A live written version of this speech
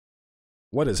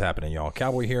What is happening, y'all?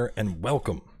 Cowboy here, and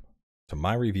welcome to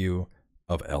my review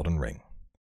of Elden Ring.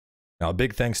 Now, a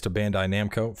big thanks to Bandai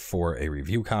Namco for a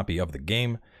review copy of the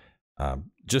game.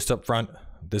 Just up front,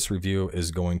 this review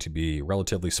is going to be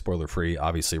relatively spoiler-free.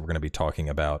 Obviously, we're going to be talking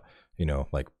about,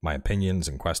 like my opinions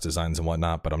and quest designs and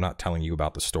whatnot, but I'm not telling you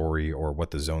about the story or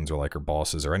what the zones are like or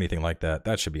bosses or anything like that.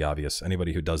 That should be obvious.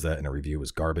 Anybody who does that in a review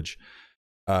is garbage.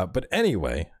 But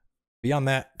anyway, beyond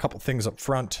that, a couple things up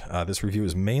front. This review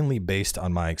is mainly based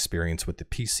on my experience with the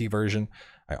PC version.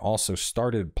 I also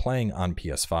started playing on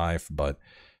PS5, but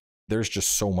there's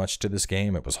just so much to this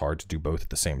game. It was hard to do both at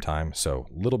the same time. So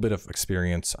a little bit of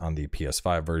experience on the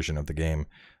PS5 version of the game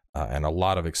and a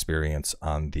lot of experience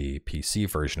on the PC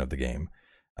version of the game.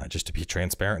 Just to be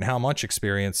transparent, how much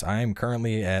experience? I am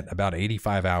currently at about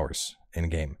 85 hours in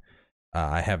game.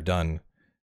 I have done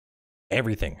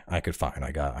everything I could find.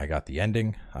 I got the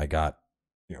ending. I got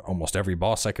almost every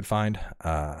boss I could find.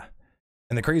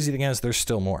 And the crazy thing is, there's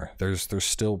still more. There's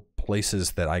still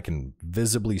places that I can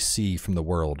visibly see from the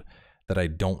world that I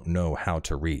don't know how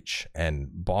to reach, and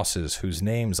bosses whose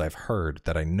names I've heard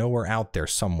that I know are out there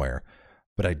somewhere,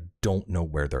 but I don't know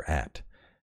where they're at.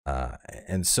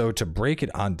 And so to break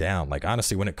it on down, like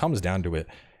honestly, when it comes down to it,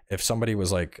 if somebody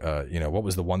was like, what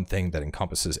was the one thing that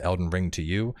encompasses Elden Ring to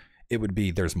you? It would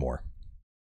be there's more.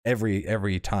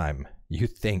 Every time you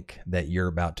think that you're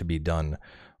about to be done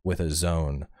with a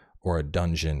zone or a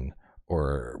dungeon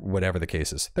or whatever the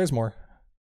case is, there's more.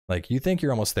 Like you think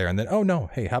you're almost there, and then oh no,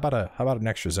 hey, how about an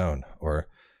extra zone? Or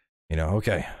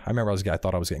okay, I remember I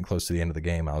thought I was getting close to the end of the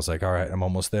game. I was like, all right, I'm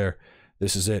almost there.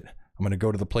 This is it. I'm gonna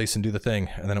go to the place and do the thing.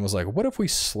 And then it was like, what if we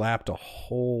slapped a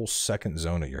whole second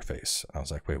zone at your face? And I was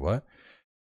like, wait, what?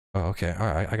 Oh, okay, all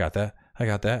right, I got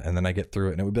that. And then I get through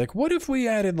it, and it would be like, what if we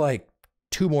added like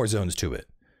 2 more zones to it?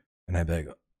 And I'd be like,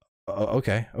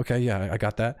 okay, yeah, I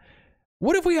got that.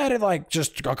 What if we added like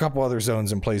just a couple other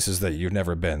zones and places that you've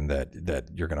never been that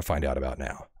you're going to find out about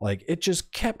now? Like it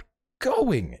just kept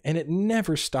going and it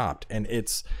never stopped. And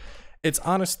it's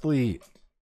honestly,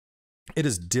 it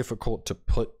is difficult to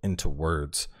put into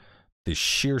words the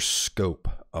sheer scope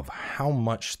of how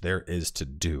much there is to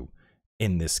do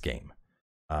in this game.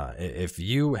 If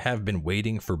you have been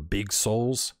waiting for Big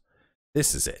Souls,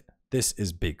 this is it. This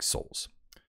is Big Souls.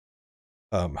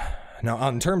 Now,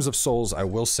 in terms of Souls, I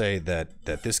will say that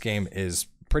this game is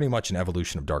pretty much an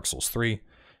evolution of Dark Souls 3.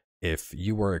 If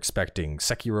you were expecting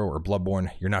Sekiro or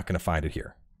Bloodborne, you're not going to find it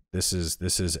here. This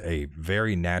is a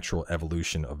very natural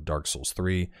evolution of Dark Souls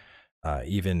 3.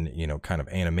 Even, kind of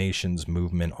animations,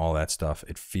 movement, all that stuff.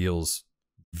 It feels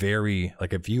very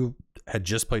like if you had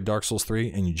just played Dark Souls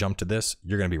 3 and you jump to this,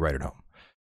 you're going to be right at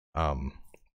home.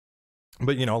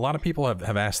 But, a lot of people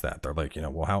have asked that. They're like,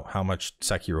 well, how much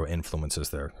Sekiro influence is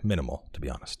there? Minimal, to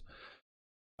be honest.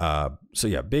 So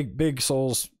yeah, big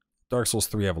Souls, Dark Souls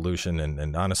 3 evolution,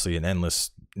 and honestly, an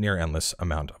near endless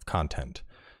amount of content.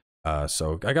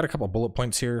 So I got a couple bullet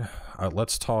points here.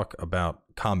 Let's talk about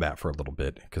combat for a little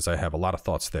bit, because I have a lot of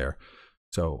thoughts there.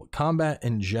 So combat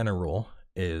in general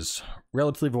is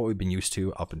relatively what we've been used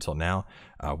to up until now.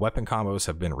 Weapon combos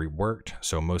have been reworked,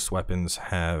 so most weapons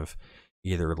have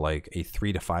either like a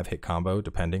 3 to 5 hit combo,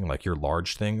 depending, like your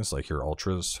large things, like your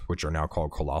ultras, which are now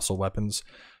called colossal weapons.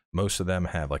 Most of them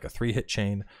have like a 3-hit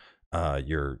chain.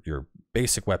 Your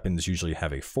basic weapons usually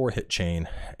have a 4-hit chain,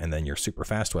 and then your super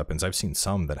fast weapons, I've seen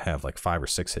some that have like 5 or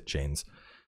 6-hit chains.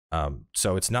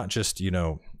 So it's not just,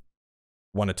 1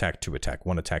 attack, 2 attack,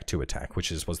 1 attack, 2 attack,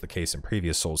 which was the case in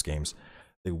previous Souls games.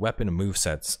 The weapon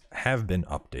movesets have been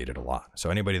updated a lot. So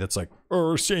anybody that's like,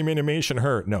 oh, same animation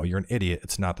hurt. No, you're an idiot.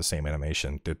 It's not the same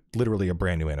animation. They're literally a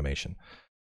brand new animation.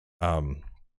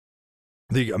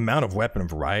 The amount of weapon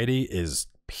variety is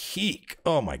peak.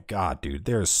 Oh my God, dude,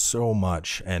 there's so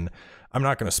much. And I'm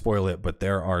not going to spoil it, but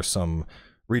there are some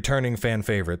returning fan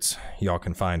favorites y'all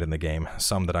can find in the game.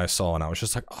 Some that I saw and I was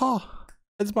just like, oh,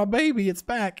 it's my baby. It's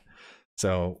back.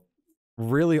 So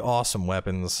really awesome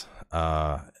weapons.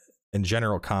 In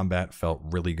general, combat felt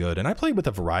really good, and I played with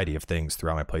a variety of things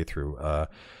throughout my playthrough.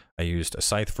 I used a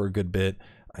scythe for a good bit.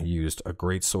 I used a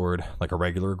greatsword, like a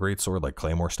regular greatsword, like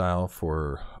Claymore style,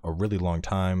 for a really long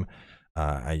time.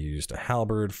 I used a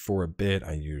halberd for a bit.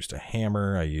 I used a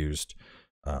hammer. I used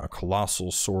a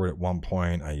colossal sword at one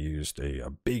point. I used a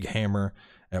big hammer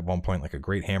at one point, like a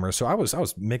great hammer. So I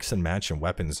was mix and matching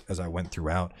weapons as I went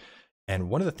throughout. And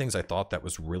one of the things I thought that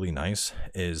was really nice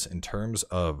is in terms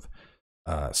of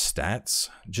stats,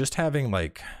 just having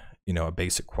like a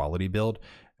basic quality build.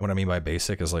 And what I mean by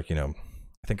basic is like I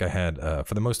think I had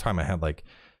for the most time I had like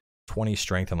 20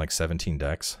 strength and like 17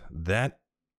 dex. That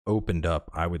opened up,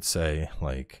 I would say,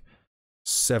 like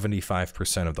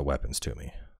 75% of the weapons to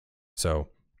me. So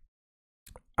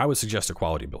I would suggest a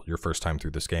quality build your first time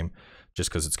through this game,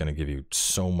 just because it's going to give you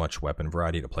so much weapon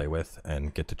variety to play with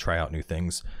and get to try out new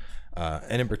things.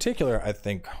 And in particular, I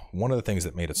think one of the things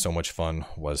that made it so much fun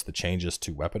was the changes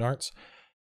to weapon arts.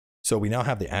 So we now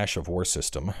have the Ash of War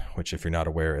system, which, if you're not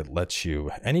aware, it lets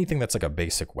you, anything that's like a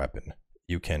basic weapon,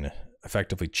 you can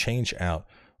effectively change out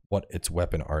what its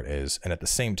weapon art is, and at the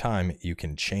same time you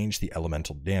can change the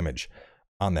elemental damage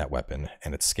on that weapon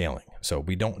and its scaling. So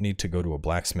we don't need to go to a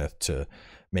blacksmith to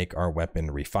make our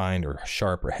weapon refined or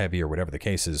sharp or heavy or whatever the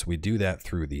case is. We do that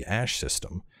through the Ash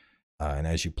system, and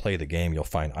as you play the game, you'll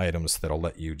find items that'll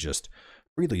let you just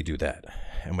freely do that.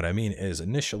 And what I mean is,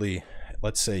 initially,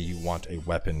 let's say you want a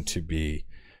weapon to be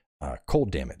cold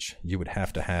damage. You would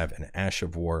have to have an Ash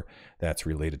of War that's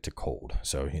related to cold.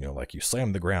 So, you know, like you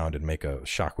slam the ground and make a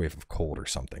shockwave of cold or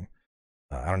something.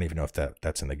 I don't even know if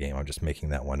that's in the game. I'm just making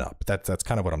that one up. But that's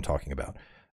kind of what I'm talking about.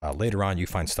 Later on, you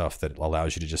find stuff that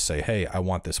allows you to just say, hey, I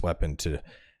want this weapon to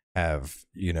have,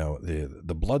 you know,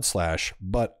 the blood slash,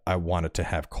 but I want it to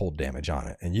have cold damage on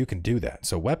it. And you can do that.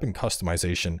 So weapon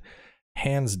customization,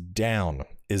 hands down,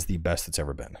 is the best it's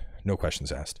ever been. No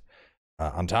questions asked.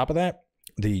 On top of that,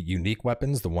 the unique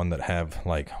weapons, the one that have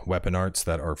like weapon arts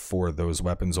that are for those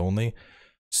weapons only,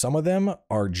 some of them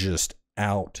are just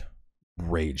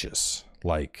outrageous.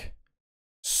 Like,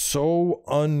 so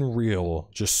unreal,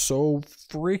 just so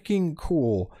freaking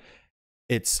cool.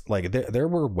 It's like there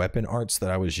were weapon arts that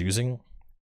I was using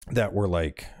that were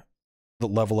like the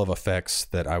level of effects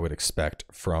that I would expect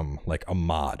from like a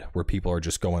mod, where people are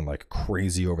just going like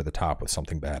crazy over the top with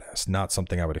something badass. Not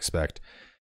something I would expect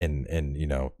in you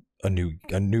know, a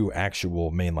new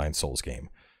actual mainline Souls game.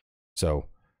 So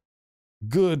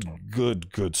good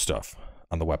stuff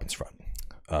on the weapons front.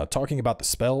 Talking about the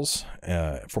spells,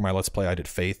 for my Let's Play, I did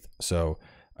Faith, so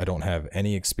I don't have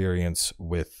any experience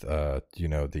with, you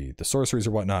know, the sorceries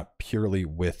or whatnot, purely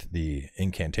with the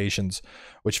incantations,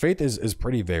 which Faith is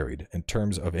pretty varied in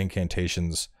terms of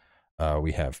incantations.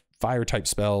 We have fire type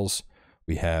spells,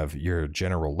 we have your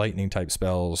general lightning type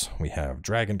spells, we have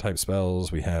dragon type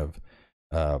spells, we have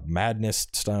madness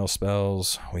style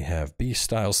spells, we have beast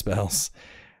style spells.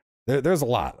 There's a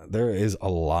lot. There is a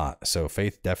lot. So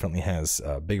Faith definitely has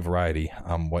a big variety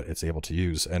on what it's able to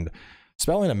use. And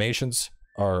spell animations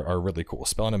are really cool.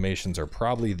 Spell animations are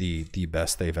probably the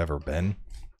best they've ever been.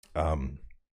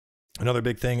 Another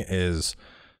big thing is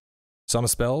some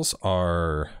spells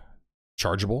are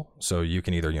chargeable. So you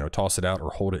can either, you know, toss it out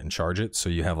or hold it and charge it. So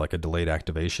you have like a delayed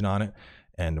activation on it.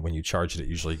 And when you charge it, it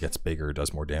usually gets bigger,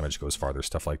 does more damage, goes farther,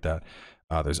 stuff like that.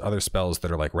 There's other spells that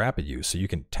are like rapid use, so you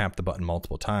can tap the button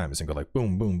multiple times and go like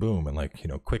boom, boom, boom, and like, you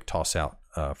know, quick toss out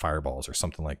fireballs or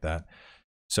something like that.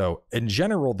 So in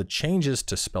general, the changes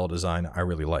to spell design I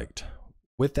really liked.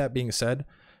 With that being said,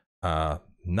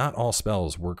 not all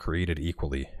spells were created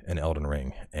equally in Elden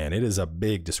Ring, and it is a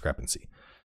big discrepancy.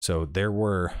 So there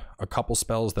were a couple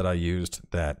spells that I used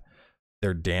that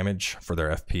their damage for their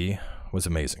FP was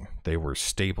amazing. They were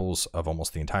staples of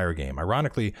almost the entire game.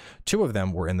 Ironically, two of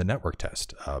them were in the network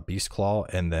test, Beast Claw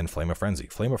and then Flame of Frenzy.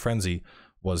 Flame of Frenzy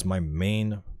was my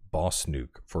main boss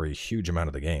nuke for a huge amount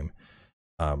of the game.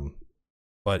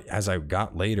 But as I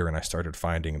got later and I started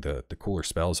finding the cooler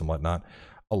spells and whatnot,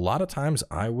 a lot of times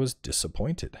I was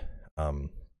disappointed.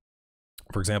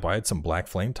 For example, I had some Black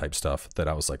Flame type stuff that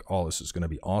I was like, oh, this is going to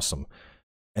be awesome.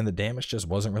 And the damage just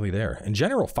wasn't really there. In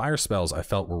general, fire spells I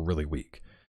felt were really weak.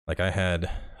 Like I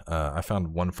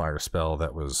found one fire spell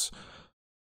that was,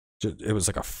 it was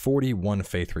like a 41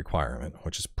 faith requirement,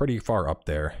 which is pretty far up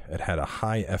there. It had a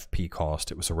high FP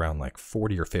cost. It was around like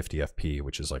 40 or 50 FP,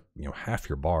 which is like, you know, half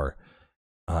your bar.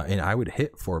 And I would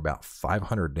hit for about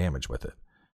 500 damage with it.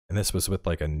 And this was with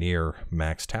like a near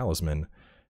max talisman.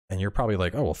 And you're probably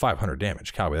like, oh, well, 500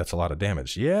 damage, Cowboy, that's a lot of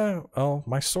damage. Yeah, well,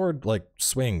 my sword like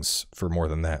swings for more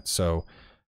than that. So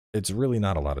it's really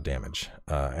not a lot of damage.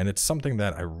 And it's something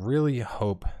that I really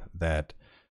hope that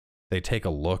they take a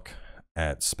look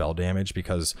at spell damage,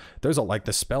 because there's like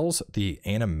the spells, the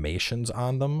animations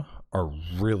on them are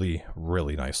really,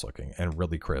 really nice looking and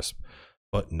really crisp,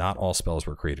 but not all spells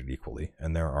were created equally.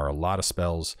 And there are a lot of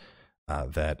spells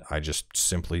that I just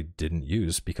simply didn't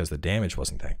use because the damage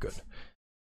wasn't that good.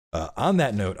 On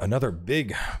that note, another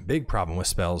big problem with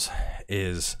spells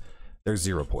is there's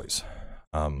zero poise.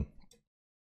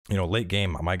 You know, late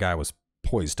game, my guy was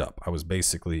poised up. I was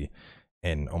basically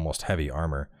in almost heavy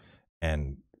armor,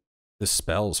 and the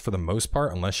spells, for the most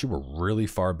part, unless you were really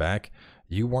far back,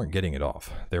 you weren't getting it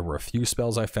off. There were a few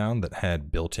spells I found that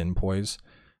had built-in poise,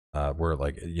 where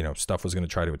like, you know, stuff was going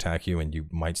to try to attack you and you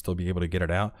might still be able to get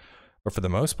it out. But for the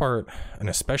most part, and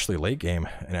especially late game,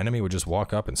 an enemy would just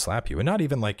walk up and slap you. And not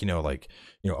even like,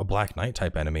 a Black Knight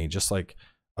type enemy, just like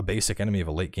a basic enemy of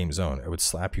a late game zone. It would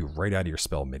slap you right out of your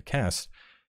spell mid-cast.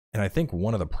 And I think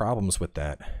one of the problems with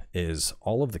that is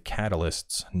all of the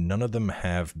catalysts, none of them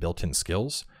have built-in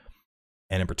skills.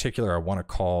 And in particular, I want to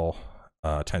call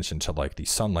attention to like the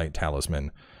Sunlight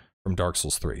Talisman from Dark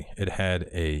Souls 3. It had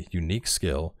a unique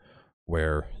skill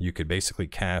where you could basically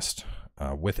cast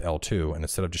with L2, and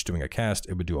instead of just doing a cast,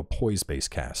 it would do a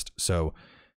poise-based cast. So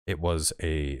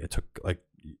it took like,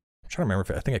 I'm trying to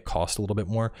remember I think it cost a little bit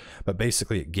more, but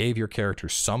basically it gave your character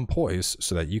some poise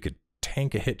so that you could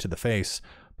tank a hit to the face,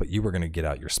 but you were going to get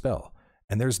out your spell.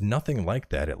 And there's nothing like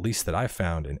that, at least that I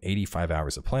found in 85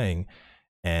 hours of playing.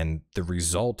 And the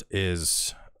result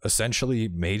is essentially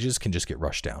mages can just get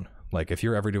rushed down. Like if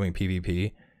you're ever doing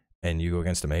PvP and you go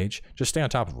against a mage, just stay on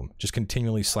top of them. Just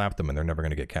continually slap them and they're never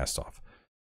going to get cast off.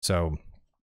 So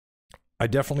I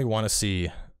definitely want to see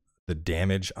the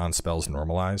damage on spells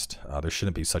normalized. There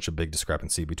shouldn't be such a big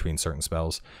discrepancy between certain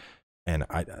spells. And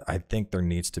I think there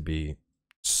needs to be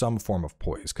some form of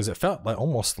poise, because it felt like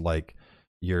almost like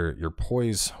your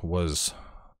poise was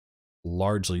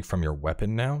largely from your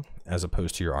weapon now, as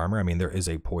opposed to your armor. I mean, there is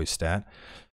a poise stat,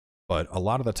 but a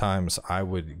lot of the times I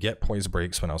would get poise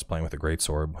breaks when I was playing with a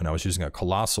greatsword. When I was using a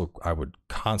colossal, I would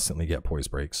constantly get poise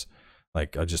breaks.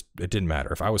 Like it didn't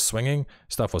matter. If I was swinging,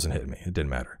 stuff wasn't hitting me. It didn't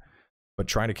matter. But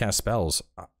trying to cast spells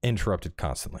interrupted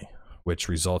constantly, which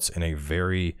results in a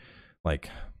very like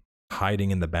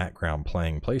hiding in the background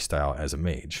playing playstyle as a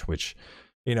mage, which,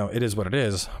 it is what it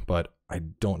is, but I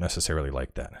don't necessarily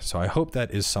like that. So I hope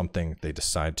that is something they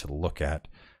decide to look at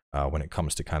when it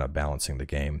comes to kind of balancing the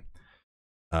game.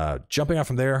 Jumping out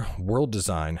from there, world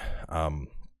design.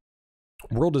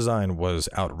 World design was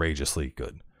outrageously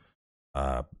good.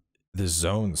 The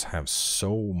zones have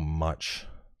so much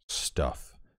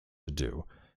stuff to do,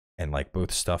 and like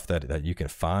both stuff that you can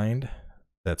find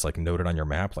that's like noted on your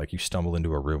map, like you stumble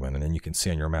into a ruin and then you can see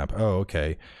on your map, oh,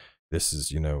 okay, this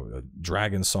is,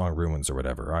 Dragon Song ruins or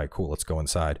whatever. All right, cool, let's go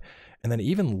inside. And then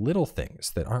even little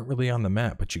things that aren't really on the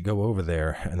map, but you go over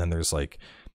there and then there's like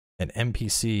an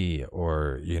NPC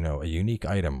or, a unique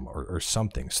item or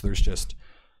something. So there's just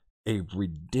a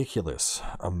ridiculous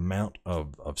amount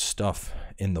of stuff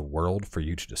in the world for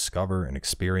you to discover and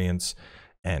experience,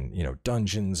 and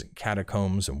dungeons and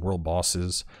catacombs and world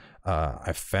bosses.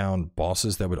 I found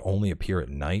bosses that would only appear at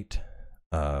night,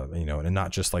 and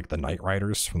not just like the Night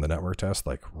Riders from the network test,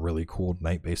 like really cool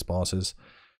night-based bosses.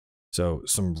 So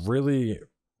some really,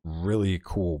 really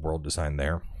cool world design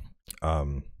there.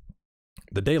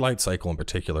 The daylight cycle in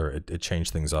particular, it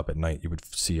changed things up. At night you would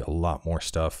see a lot more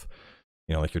stuff.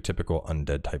 Like your typical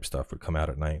undead type stuff would come out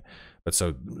at night. But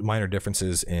so minor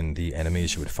differences in the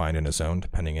enemies you would find in a zone,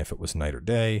 depending if it was night or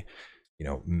day.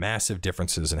 Massive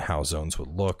differences in how zones would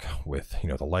look with,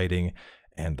 the lighting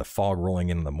and the fog rolling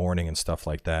in the morning and stuff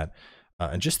like that.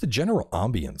 And just the general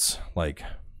ambience, like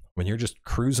when you're just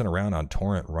cruising around on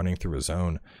Torrent running through a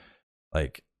zone,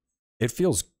 like it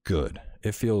feels good.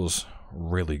 It feels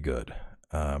really good.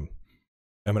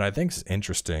 And what I think is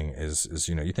interesting is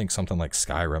you think something like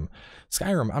Skyrim,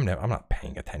 I'm not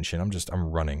paying attention. I'm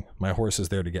running. My horse is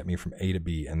there to get me from A to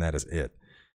B, and that is it.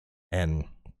 And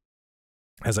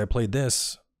as I played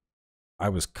this, I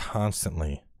was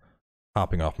constantly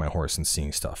hopping off my horse and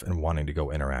seeing stuff and wanting to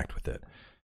go interact with it.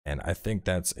 And I think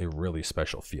that's a really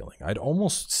special feeling. I'd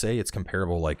almost say it's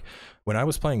comparable, like when I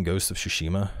was playing Ghost of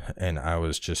Tsushima and I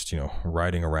was just,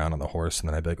 riding around on the horse, and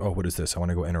then I'd be like, oh, what is this? I want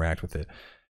to go interact with it.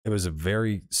 It was a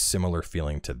very similar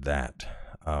feeling to that.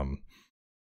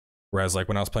 Whereas like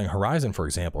when I was playing Horizon, for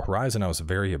example, I was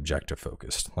very objective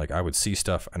focused. Like I would see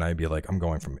stuff and I'd be like, I'm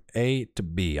going from A to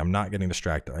B. I'm not getting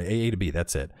distracted. A to B,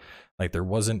 that's it. Like there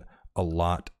wasn't a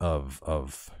lot of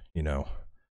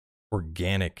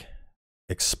organic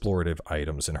explorative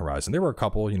items in Horizon. There were a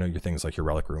couple, your things like your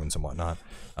relic ruins and whatnot,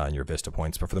 and your Vista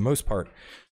points. But for the most part,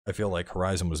 I feel like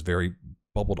Horizon was very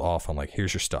bubbled off on like,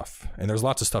 here's your stuff. And there's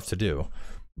lots of stuff to do.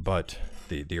 But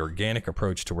the organic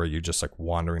approach to where you're just like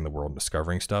wandering the world and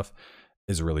discovering stuff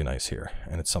is really nice here.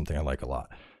 And it's something I like a lot.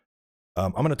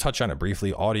 I'm going to touch on it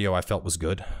briefly. Audio I felt was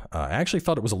good. I actually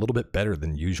felt it was a little bit better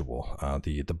than usual.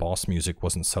 The boss music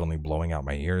wasn't suddenly blowing out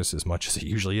my ears as much as it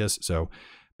usually is. So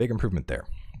big improvement there.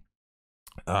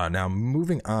 Now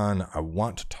moving on, I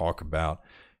want to talk about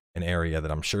an area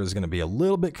that I'm sure is going to be a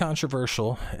little bit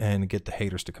controversial and get the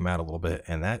haters to come out a little bit.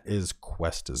 And that is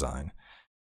quest design.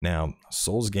 Now,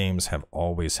 Souls games have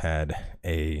always had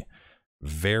a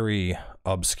very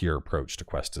obscure approach to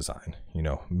quest design.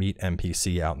 Meet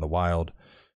NPC out in the wild,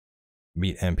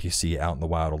 meet NPC out in the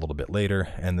wild a little bit later,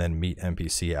 and then meet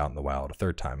NPC out in the wild a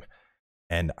third time.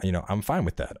 And, you know, I'm fine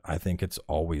with that. I think it's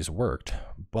always worked,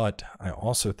 but I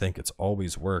also think it's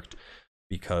always worked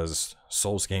because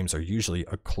Souls games are usually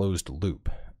a closed loop,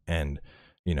 and,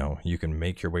 you know, you can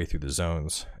make your way through the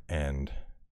zones and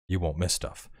you won't miss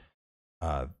stuff.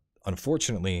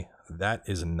 Unfortunately, that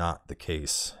is not the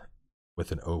case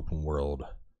with an open world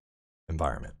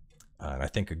environment. And I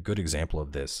think a good example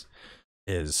of this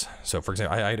is, so for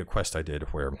example, I had a quest I did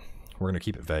where, we're going to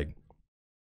keep it vague.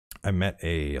 I met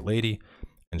a lady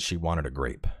and she wanted a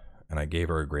grape, and I gave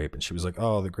her a grape and she was like,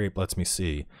 oh, the grape lets me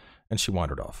see. And she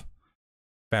wandered off.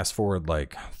 Fast forward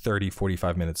like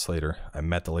 30-45 minutes later, I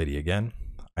met the lady again.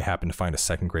 I happened to find a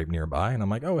second grape nearby, and I'm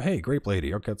like, oh, hey, grape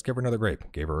lady. Okay, let's give her another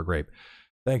grape. Gave her a grape.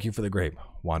 Thank you for the grape.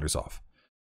 Wanders off.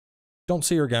 Don't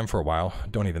see her again for a while.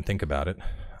 Don't even think about it.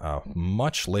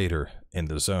 Much later in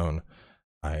the zone,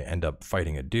 I end up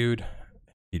fighting a dude.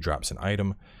 He drops an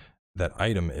item. That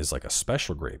item is like a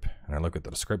special grape. And I look at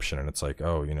the description and it's like,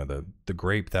 oh, you know, the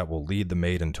grape that will lead the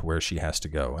maiden to where she has to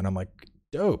go. And I'm like,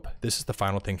 dope. This is the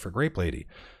final thing for Grape Lady.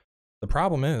 The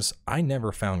problem is I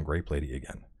never found Grape Lady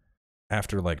again.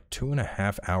 After like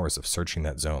 2.5 hours of searching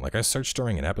that zone, like I searched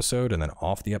during an episode and then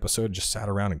off the episode, just sat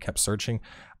around and kept searching.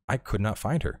 I could not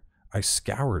find her. I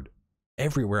scoured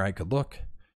everywhere I could look.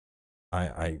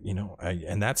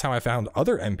 And that's how I found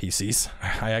other NPCs.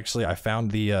 I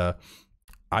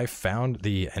found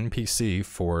the NPC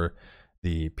for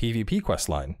the PvP quest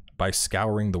line by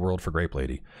scouring the world for Grape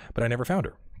Lady, but I never found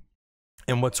her.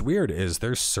 And what's weird is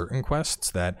there's certain quests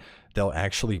that they'll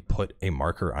actually put a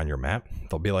marker on your map.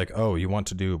 They'll be like, oh, you want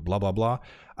to do blah, blah, blah.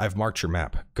 I've marked your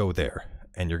map. Go there.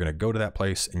 And you're going to go to that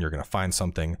place and you're going to find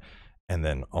something. And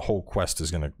then a whole quest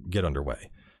is going to get underway.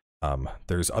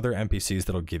 There's other NPCs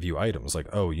that'll give you items like,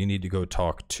 oh, you need to go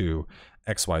talk to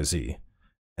XYZ.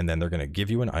 And then they're going to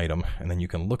give you an item. And then you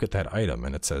can look at that item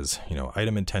and it says, you know,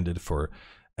 item intended for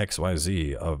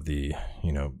XYZ of the,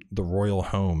 you know, the royal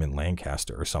home in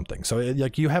Lancaster or something. So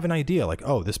like you have an idea like,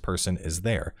 oh, this person is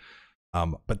there.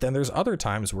 But then there's other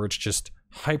times where it's just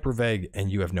hyper vague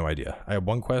and you have no idea. I had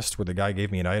one quest where the guy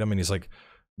gave me an item and he's like,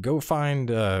 go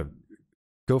find N.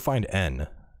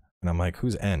 And I'm like,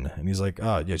 who's N? And he's like,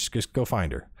 oh yeah, just go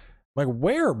find her. I'm like,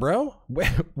 where, bro?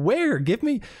 Where? Give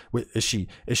me. Is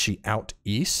she out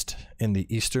east in the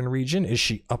eastern region? Is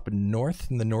she up north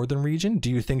in the northern region?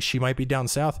 Do you think she might be down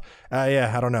south?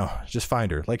 Yeah, I don't know. Just find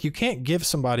her. Like, you can't give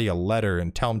somebody a letter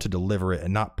and tell them to deliver it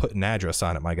and not put an address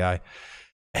on it, my guy.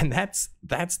 And that's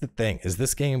the thing, is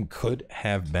this game could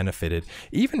have benefited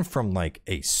even from like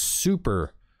a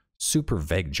super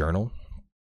vague journal.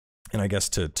 And I guess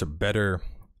to better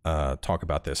talk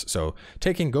about this, so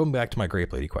going back to my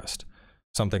Grape Lady quest,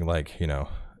 something like, you know,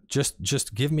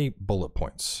 just give me bullet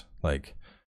points. Like,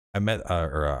 I met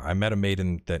a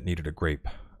maiden that needed a grape.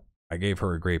 I gave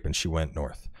her a grape and she went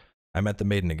north. I met the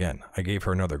maiden again. I gave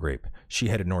her another grape. She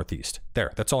headed northeast.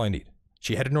 There, that's all I need.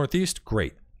 She headed northeast.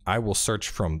 Great. I will search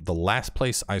from the last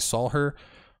place I saw her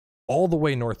all the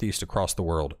way northeast across the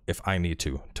world if I need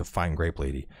to find Grape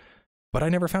Lady. But I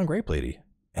never found Grape Lady.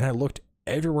 And I looked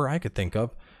everywhere I could think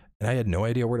of, and I had no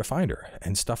idea where to find her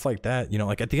and stuff like that. You know,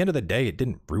 like at the end of the day, it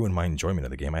didn't ruin my enjoyment of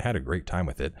the game. I had a great time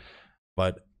with it,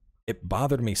 but it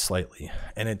bothered me slightly.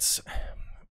 And it's,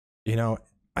 you know,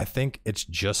 I think it's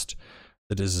just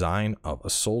the design of a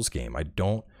Souls game. I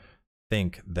don't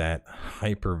think that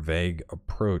hyper vague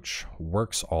approach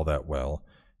works all that well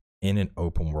in an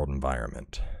open world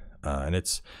environment. And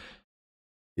it's,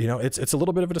 you know, it's a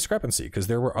little bit of a discrepancy, because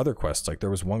there were other quests. Like, there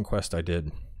was one quest I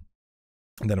did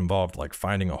that involved like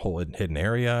finding a whole hidden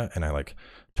area, and I like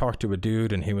talked to a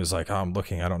dude and he was like, oh, I'm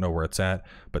looking, I don't know where it's at,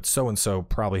 but so-and-so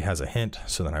probably has a hint.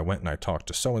 So then I went and I talked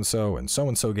to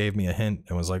so-and-so gave me a hint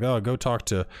and was like, oh, go talk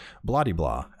to bloody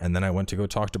blah. And then I went to go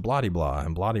talk to bloody blah,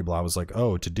 and bloody blah was like,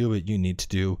 oh, to do it you need to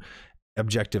do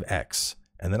objective X.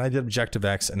 And then I did objective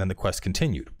X, and then the quest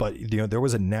continued. But, you know, there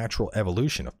was a natural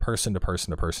evolution of person to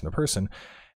person to person to person.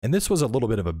 And this was a little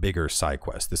bit of a bigger side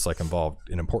quest. This like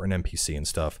involved an important NPC and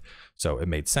stuff, so it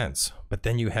made sense. But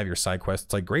then you have your side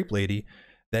quests like Grape Lady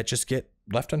that just get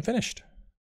left unfinished.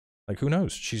 Like, who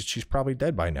knows? She's probably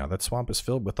dead by now. That swamp is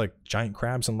filled with like giant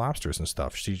crabs and lobsters and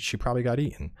stuff. She probably got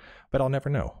eaten, but I'll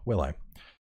never know, will I?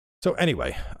 So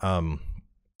anyway,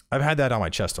 I've had that on my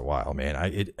chest a while,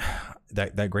 man.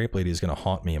 That Grape Lady is gonna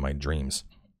haunt me in my dreams.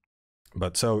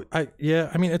 But so I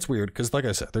mean, it's weird because, like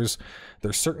I said, there's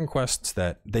certain quests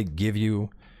that they give you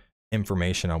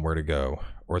information on where to go,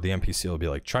 or the NPC will be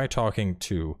like, try talking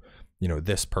to, you know,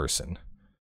 this person,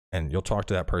 and you'll talk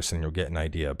to that person and you'll get an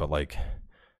idea. But like,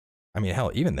 I mean,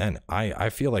 hell, even then, I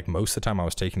feel like most of the time I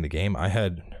was taking the game, I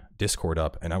had Discord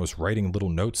up, and I was writing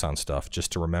little notes on stuff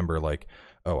just to remember, like,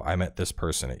 oh, I met this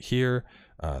person at here.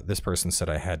 This person said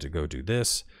I had to go do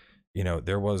this. You know,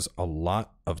 there was a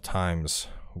lot of times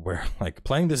where, like,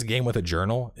 playing this game with a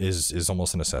journal is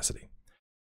almost a necessity.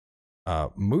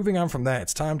 Moving on from that,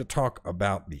 it's time to talk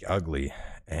about the ugly.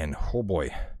 And oh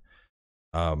boy,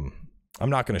 I'm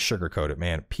not going to sugarcoat it,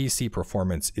 man. PC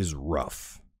performance is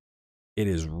rough. It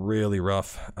is really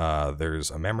rough.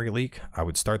 There's a memory leak. I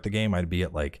would start the game, I'd be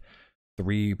at like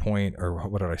 3 point, or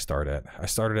what did I start at? I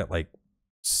started at like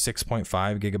 6.5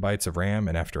 gigabytes of RAM,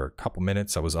 and after a couple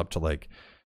minutes, I was up to like,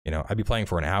 you know, I'd be playing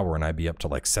for an hour and I'd be up to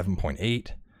like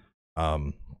 7.8.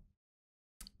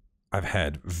 I've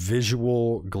had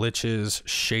visual glitches,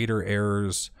 shader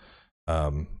errors,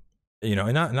 you know,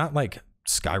 and not like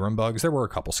Skyrim bugs. There were a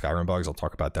couple Skyrim bugs. I'll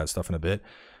talk about that stuff in a bit,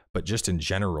 but just in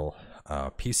general,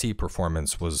 PC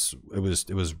performance was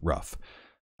rough.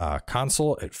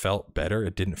 Console, it felt better.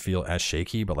 It didn't feel as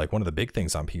shaky, but like one of the big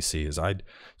things on PC is I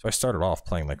started off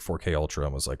playing like 4K Ultra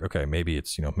and was like, okay, maybe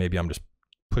it's, you know, maybe I'm just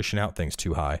pushing out things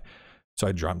too high. So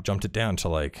I jumped it down to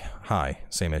like high,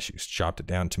 same issues. Chopped it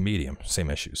down to medium, same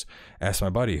issues. Asked my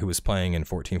buddy who was playing in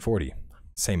 1440,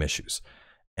 same issues.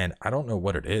 And I don't know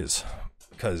what it is,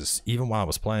 because even while I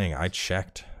was playing, I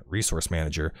checked Resource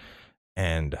Manager,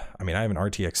 and I mean, I have an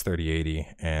RTX 3080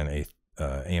 and a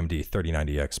AMD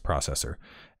 3090X processor,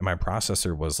 and my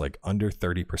processor was like under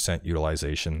 30%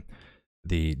 utilization.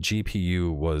 The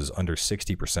GPU was under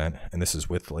 60%, and this is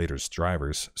with the latest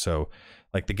drivers. So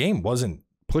like the game wasn't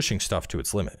pushing stuff to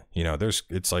its limit. You know, there's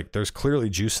clearly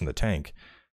juice in the tank,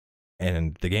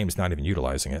 and the game's not even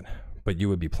utilizing it. But you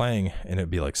would be playing and it'd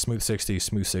be like smooth 60,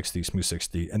 smooth 60, smooth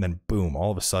 60, and then boom,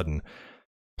 all of a sudden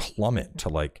plummet to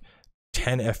like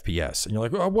 10 FPS. And you're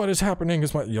like, oh, what is happening?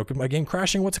 Is my game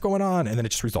crashing? What's going on? And then it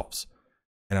just resolves.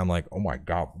 And I'm like, oh my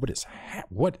God,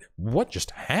 what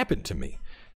just happened to me?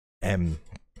 And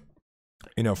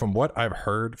you know, from what I've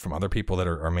heard from other people that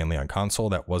are mainly on console,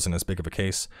 that wasn't as big of a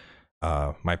case.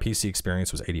 My PC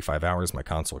experience was 85 hours. My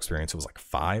console experience was like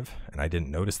 5, and I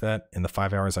didn't notice that in the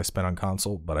 5 hours I spent on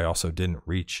console, but I also didn't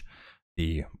reach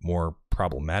the more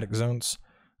problematic zones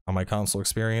on my console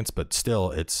experience. But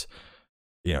still, it's,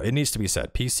 you know, it needs to be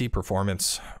said. PC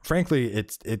performance, frankly,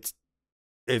 it's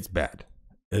bad.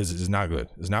 It's not good.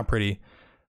 It's not pretty.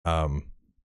 I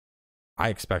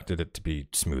expected it to be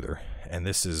smoother, and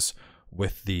this is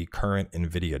with the current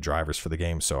NVIDIA drivers for the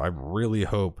game. So I really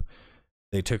hope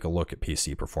they took a look at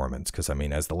PC performance, because I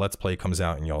mean, as the Let's Play comes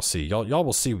out and y'all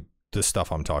will see the stuff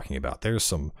I'm talking about. There's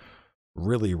some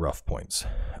really rough points.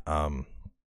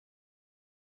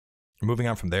 Moving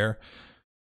on from there,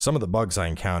 some of the bugs I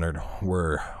encountered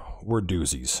were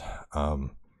doozies. Now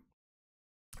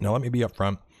let me be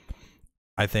upfront.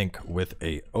 I think with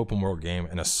a open world game,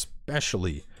 and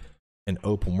especially an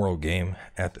open world game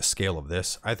at the scale of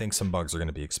this, I think some bugs are going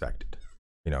to be expected.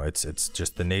 You know, it's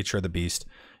just the nature of the beast.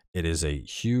 It is a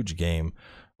huge game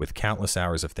with countless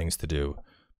hours of things to do.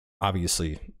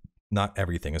 Obviously, not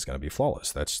everything is going to be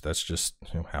flawless. That's just,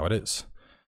 you know, how it is.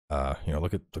 You know,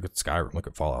 look at Skyrim, look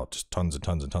at Fallout, just tons and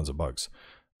tons and tons of bugs.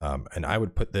 And I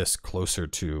would put this closer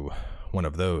to one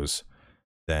of those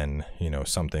than, you know,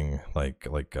 something like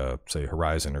say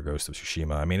Horizon or Ghost of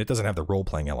Tsushima. I mean, it doesn't have the role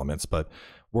playing elements, but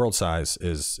world size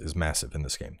is massive in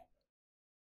this game.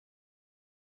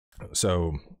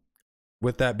 So,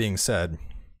 with that being said,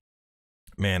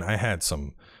 man, I had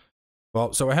some,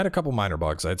 well, so I had a couple minor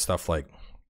bugs. I had stuff like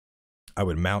I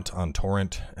would mount on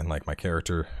torrent and like my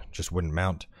character just wouldn't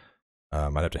mount.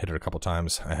 I'd have to hit it a couple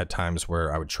times. I had times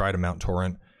where I would try to mount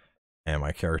torrent and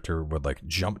my character would like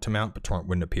jump to mount, but torrent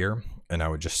wouldn't appear, and I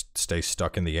would just stay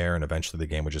stuck in the air, and eventually the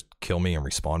game would just kill me and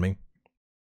respawn me.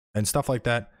 And stuff like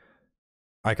that,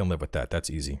 I can live with that. That's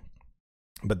easy.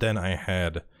 But then I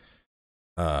had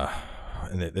I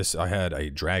had a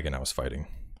dragon I was fighting,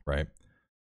 right?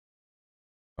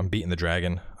 I'm beating the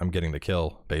dragon, I'm getting the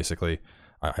kill, basically.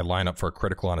 I line up for a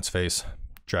critical on its face,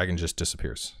 dragon just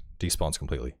disappears, despawns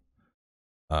completely.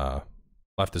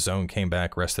 Left the zone, came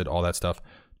back, rested, all that stuff.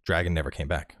 Dragon never came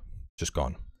back, just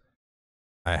gone.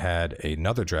 I had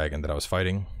another dragon that I was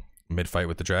fighting, mid-fight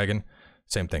with the dragon,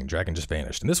 same thing, dragon just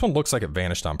vanished. And this one looks like it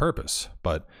vanished on purpose,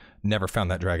 but never found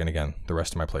that dragon again the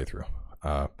rest of my playthrough.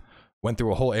 Went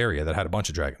through a whole area that had a bunch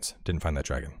of dragons, didn't find that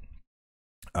dragon.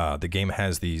 The game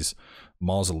has these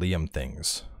mausoleum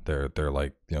things. They're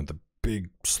like, you know, the big,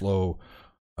 slow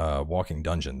walking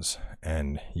dungeons,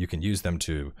 and you can use them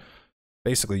to,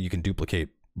 basically you can duplicate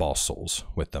boss souls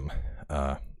with them.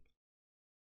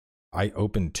 I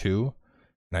opened 2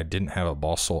 and I didn't have a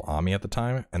boss soul on me at the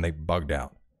time, and they bugged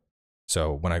out.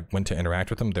 So when I went to interact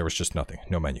with them, there was just nothing,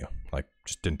 no menu, like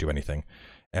just didn't do anything.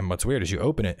 And what's weird is you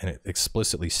open it and it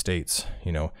explicitly states,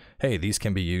 you know, hey, these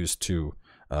can be used to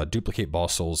duplicate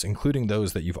boss souls, including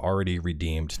those that you've already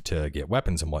redeemed to get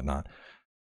weapons and whatnot.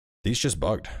 These just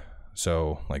bugged.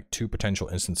 So like 2 potential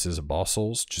instances of boss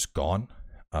souls just gone.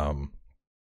 And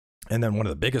then one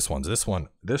of the biggest ones, this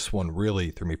one really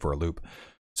threw me for a loop.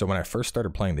 So when I first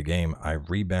started playing the game, I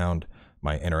rebound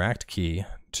my interact key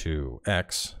to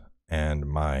X and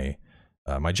my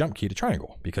jump key to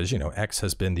triangle, because, you know, X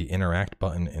has been the interact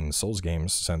button in Souls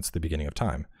games since the beginning of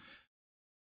time.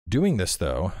 Doing this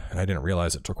though, and I didn't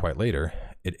realize it till quite later,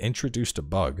 it introduced a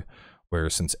bug where,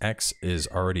 since X is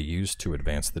already used to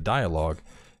advance the dialogue,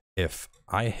 if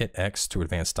I hit X to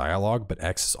advance dialogue, but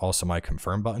X is also my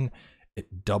confirm button,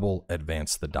 it double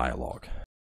advanced the dialogue.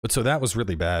 But so that was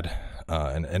really bad.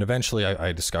 And eventually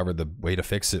I discovered the way to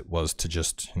fix it was to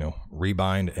just, you know,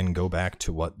 rebind and go back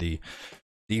to what the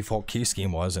default key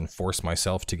scheme was and force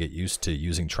myself to get used to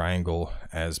using triangle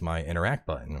as my interact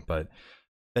button. But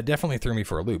that definitely threw me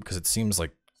for a loop, because it seems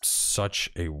like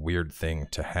such a weird thing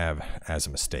to have as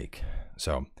a mistake.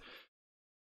 So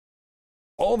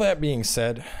all that being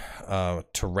said, to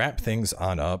wrap things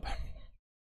on up,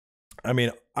 I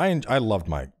mean, I loved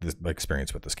my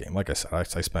experience with this game. Like I said,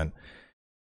 I spent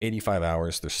 85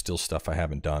 hours. There's still stuff I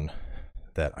haven't done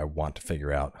that I want to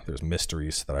figure out. There's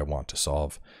mysteries that I want to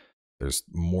solve. There's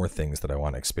more things that I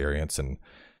want to experience. And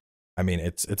I mean,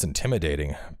 it's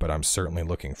intimidating, but I'm certainly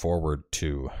looking forward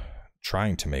to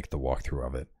trying to make the walkthrough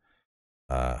of it.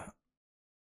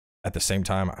 At the same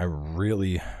time, I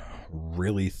really,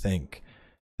 really think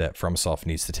that FromSoft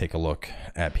needs to take a look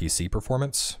at PC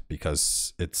performance,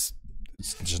 because it's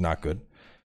just not good.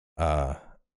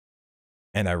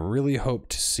 And I really hope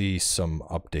to see some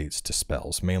updates to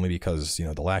spells, mainly because, you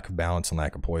know, the lack of balance and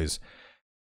lack of poise.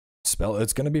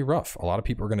 It's going to be rough. A lot of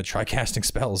people are going to try casting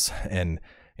spells, and,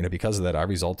 you know, because of that, I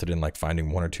resulted in like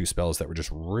finding 1 or 2 spells that were just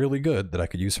really good that I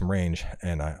could use from range,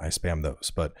 and I spammed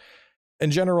those. But in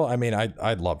general, I mean,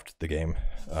 I loved the game.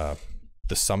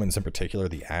 The summons in particular,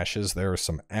 the ashes, there are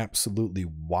some absolutely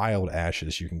wild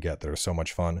ashes you can get that are so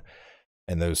much fun,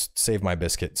 and those save my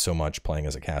biscuit so much playing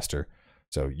as a caster.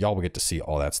 So y'all will get to see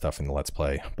all that stuff in the Let's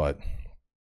Play. But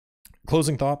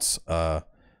closing thoughts,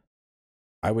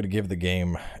 I would give the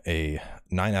game a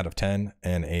 9 out of 10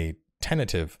 and a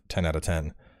tentative 10 out of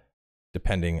 10,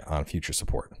 depending on future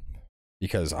support.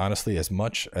 Because honestly, as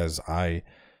much as I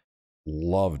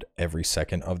loved every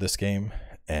second of this game,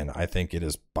 and I think it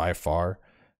is by far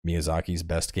Miyazaki's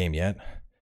best game yet,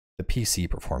 the PC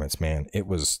performance, man, it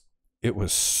was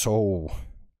so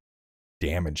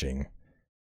damaging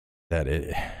that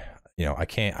it, you know, I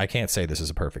can't say this is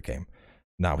a perfect game,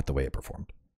 not with the way it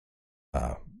performed.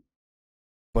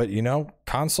 But, you know,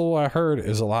 console, I heard,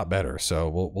 is a lot better. So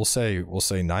we'll say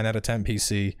 9 out of 10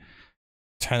 PC,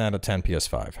 10 out of 10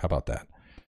 PS5. How about that?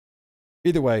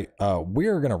 Either way,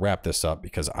 we're going to wrap this up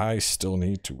because I still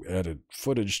need to edit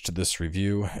footage to this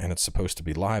review, and it's supposed to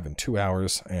be live in 2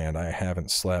 hours, and I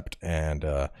haven't slept, and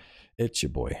it's your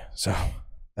boy. So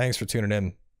thanks for tuning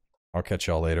in. I'll catch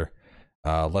y'all later.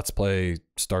 Let's Play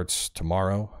starts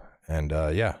tomorrow, and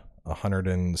yeah,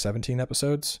 117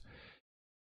 episodes.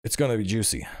 It's going to be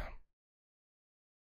juicy.